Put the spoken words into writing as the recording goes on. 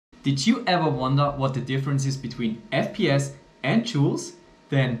Did you ever wonder what the difference is between FPS and joules?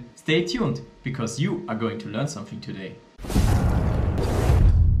 Then stay tuned, because you are going to learn something today.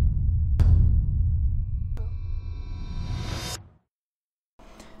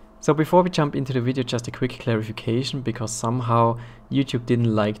 So before we jump into the video, just a quick clarification, because somehow YouTube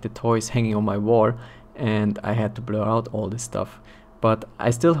didn't like the toys hanging on my wall and I had to blur out all this stuff. But I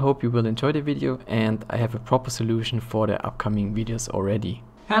still hope you will enjoy the video, and I have a proper solution for the upcoming videos already.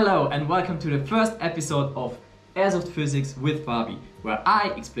 Hello and welcome to the first episode of Airsoft Physics with Fabi, where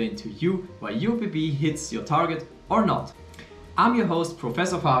I explain to you why your BB hits your target or not. I'm your host,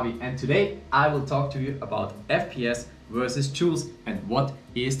 Professor Fabi, and today I will talk to you about FPS versus joules and what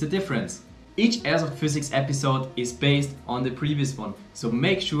is the difference. Each Airsoft Physics episode is based on the previous one, so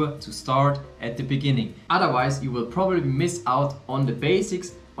make sure to start at the beginning. Otherwise you will probably miss out on the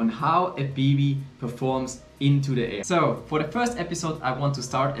basics on how a BB performs into the air. So for the first episode I want to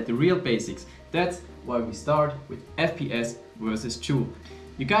start at the real basics. That's why we start with FPS versus joule.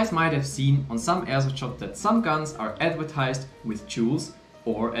 You guys might have seen on some airsoft shop that some guns are advertised with joules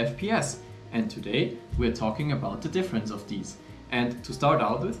or FPS. And today we're talking about the difference of these. And to start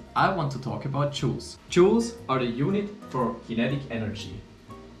out with, I want to talk about joules. Joules are the unit for kinetic energy.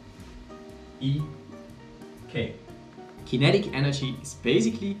 EK. Kinetic energy is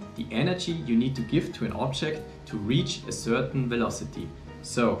basically the energy you need to give to an object to reach a certain velocity.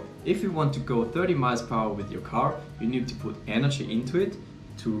 So, if you want to go 30 miles per hour with your car, you need to put energy into it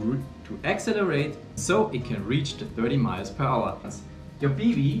to accelerate so it can reach the 30 miles per hour. Your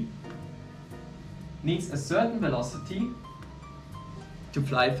BB needs a certain velocity to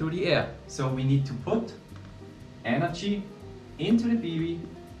fly through the air. So we need to put energy into the BB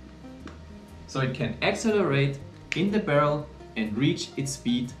so it can accelerate in the barrel and reach its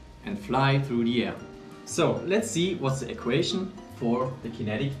speed and fly through the air. So let's see what's the equation for the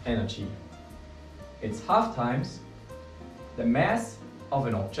kinetic energy. It's half times the mass of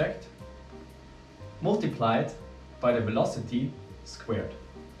an object multiplied by the velocity squared.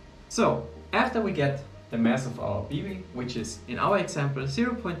 So after we get the mass of our BB, which is in our example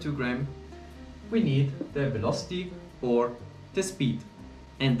 0.2 gram, we need the velocity or the speed.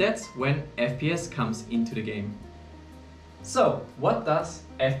 And that's when FPS comes into the game. So what does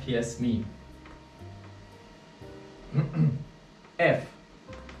FPS mean? F.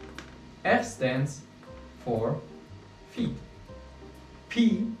 F stands for feet.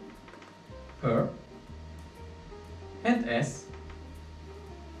 P per and S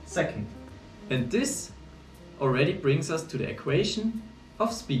second. And this already brings us to the equation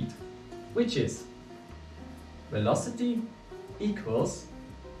of speed, which is velocity equals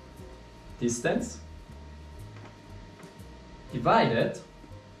distance divided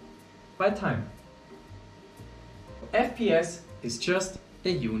by time. FPS is just a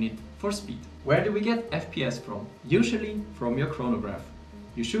unit for speed. Where do we get FPS from? Usually from your chronograph.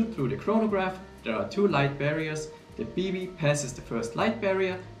 You shoot through the chronograph, there are two light barriers, the BB passes the first light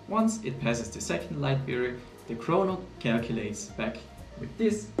barrier. Once it passes the second light barrier, the chrono calculates back with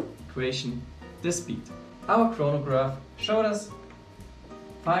this equation the speed. Our chronograph showed us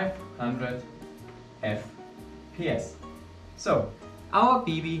 500 FPS. So our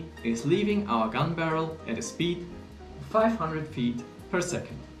BB is leaving our gun barrel at a speed of 500 feet per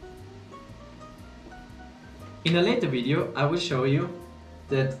second. In a later video I will show you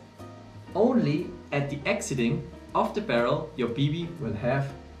that only at the exiting of the barrel your BB will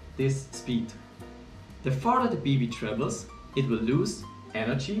have this speed. The farther the BB travels, it will lose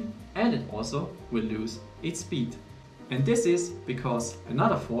energy and it also will lose its speed. And this is because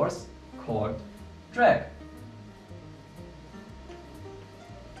another force called drag,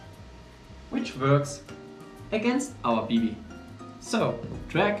 which works against our BB. So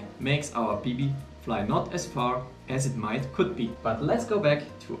drag makes our BB fly not as far as it could be. But let's go back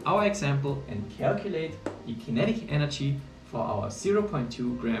to our example and calculate the kinetic energy for our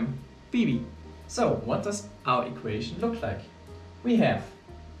 0.2 gram BB. So what does our equation look like? We have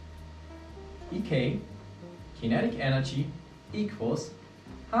EK, kinetic energy, equals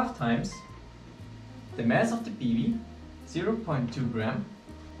half times the mass of the BB, 0.2 gram,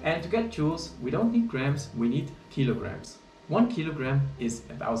 and to get joules we don't need grams, we need kilograms. 1 kilogram is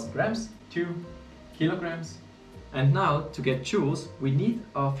 1000 grams, 2 kilograms, and now to get joules we need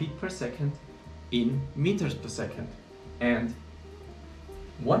our feet per second in meters per second, and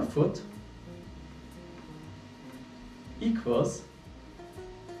 1 foot equals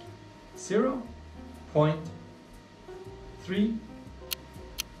 0.3.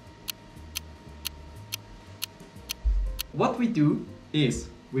 What we do is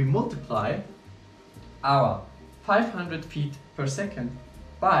we multiply our 500 feet per second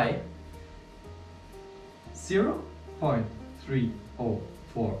by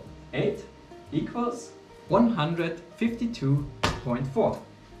 0.3048 equals 152.4.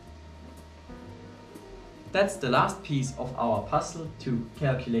 That's the last piece of our puzzle to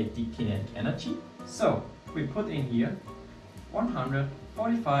calculate the kinetic energy. So we put in here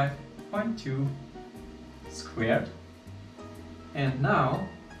 145.2 squared, and now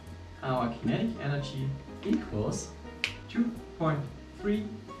our kinetic energy equals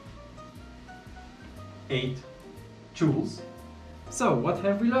 2.38 joules. So what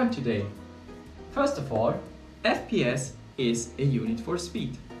have we learned today? First of all, FPS is a unit for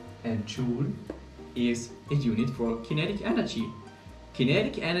speed and joule is a unit for kinetic energy.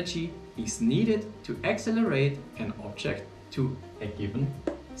 Kinetic energy is needed to accelerate an object to a given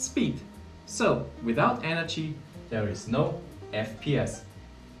speed. So without energy there is no FPS,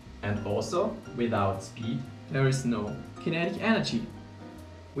 and also without speed there is no kinetic energy.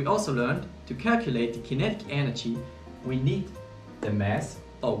 We also learned to calculate the kinetic energy we need the mass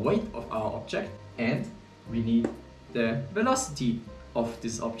or weight of our object, and we need the velocity of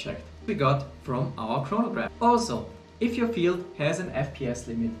this object we got from our chronograph. Also, if your field has an FPS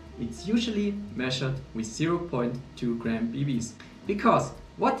limit, it's usually measured with 0.2 gram BBs. Because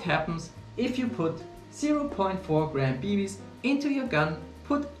what happens if you put 0.4 gram BBs into your gun,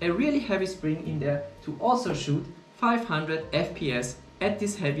 put a really heavy spring in there to also shoot 500 FPS at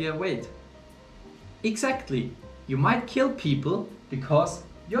this heavier weight? Exactly, you might kill people because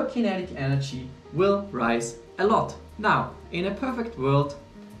your kinetic energy will rise a lot. Now, in a perfect world,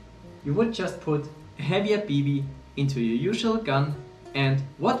 you would just put a heavier BB into your usual gun, and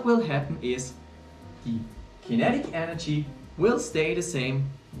what will happen is the kinetic energy will stay the same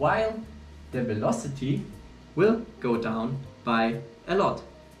while the velocity will go down by a lot.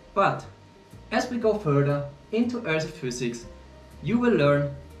 But as we go further into Airsoft physics, you will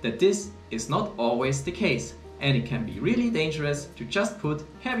learn that this is not always the case, and it can be really dangerous to just put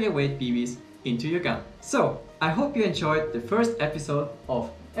heavier weight BBs into your gun. So, I hope you enjoyed the first episode of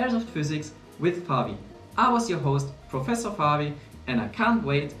Airsoft Physics with Fabi. I was your host, Professor Fabi, and I can't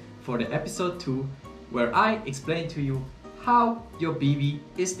wait for the episode 2, where I explain to you how your BB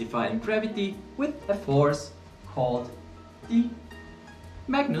is defying gravity with a force called the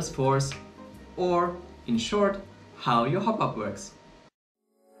Magnus force, or in short, how your hop-up works.